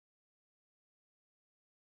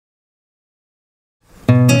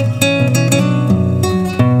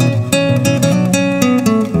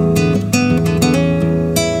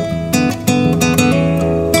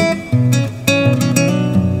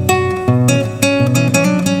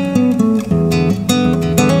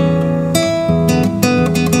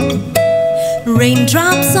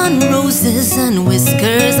Raindrops on roses and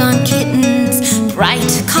whiskers on kittens,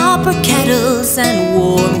 bright copper kettles and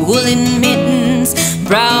warm woolen mittens,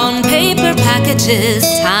 brown paper packages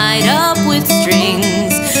tied up with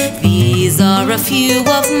strings. These are a few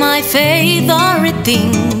of my favorite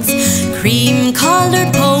things: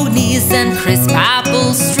 cream-colored ponies and crisp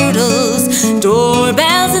apple strudels,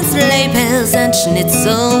 doorbells and sleigh bells and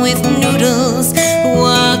schnitzel with noodles,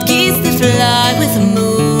 wild geese that fly with the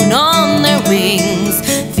moon on their wings.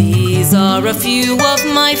 These are a few of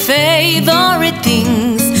my favorite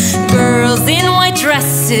things: girls in white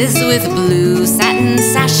dresses with blue satin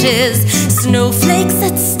sashes, snowflakes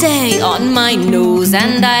that stay on my nose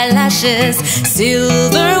and eyelashes,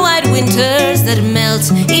 silver white winters that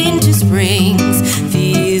melt into springs.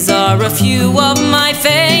 These are a few of my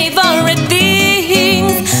favorite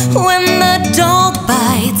things: when the dog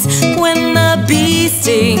bites, when the bee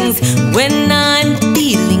stings, when I'm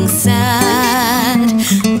feeling sad,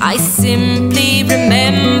 I simply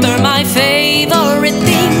remember my favorite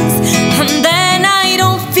things, and then I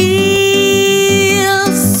don't feel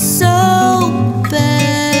so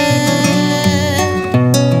bad.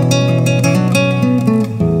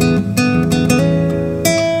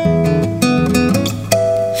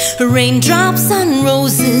 Raindrops on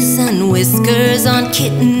roses and whiskers on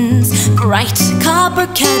kittens, bright copper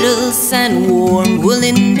kettles and warm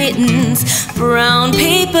woolen mittens, brown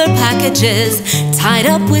paper packages tied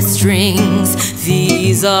up with strings.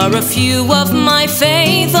 These are a few of my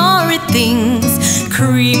favorite things: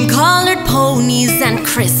 cream-colored ponies and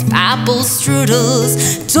crisp apple strudels,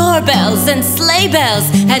 doorbells and sleigh bells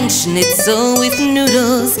and schnitzel with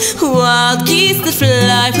noodles, wild geese that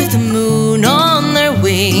fly with the moon on their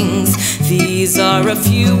wings. These are a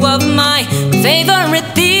few of my favorite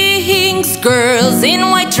things: girls in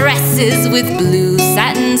white dresses with blue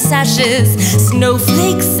satin sashes,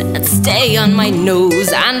 snowflakes that stay on my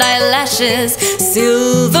nose and eyelashes,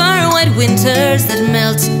 silver white winters that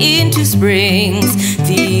melt into springs.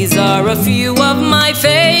 These are a few of my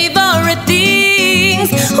favorite things: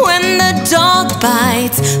 when the dog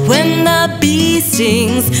bites, when the bee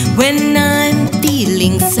stings, when I'm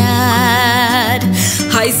feeling sad,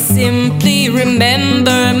 I simply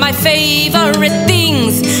remember my favorite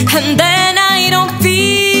things, and then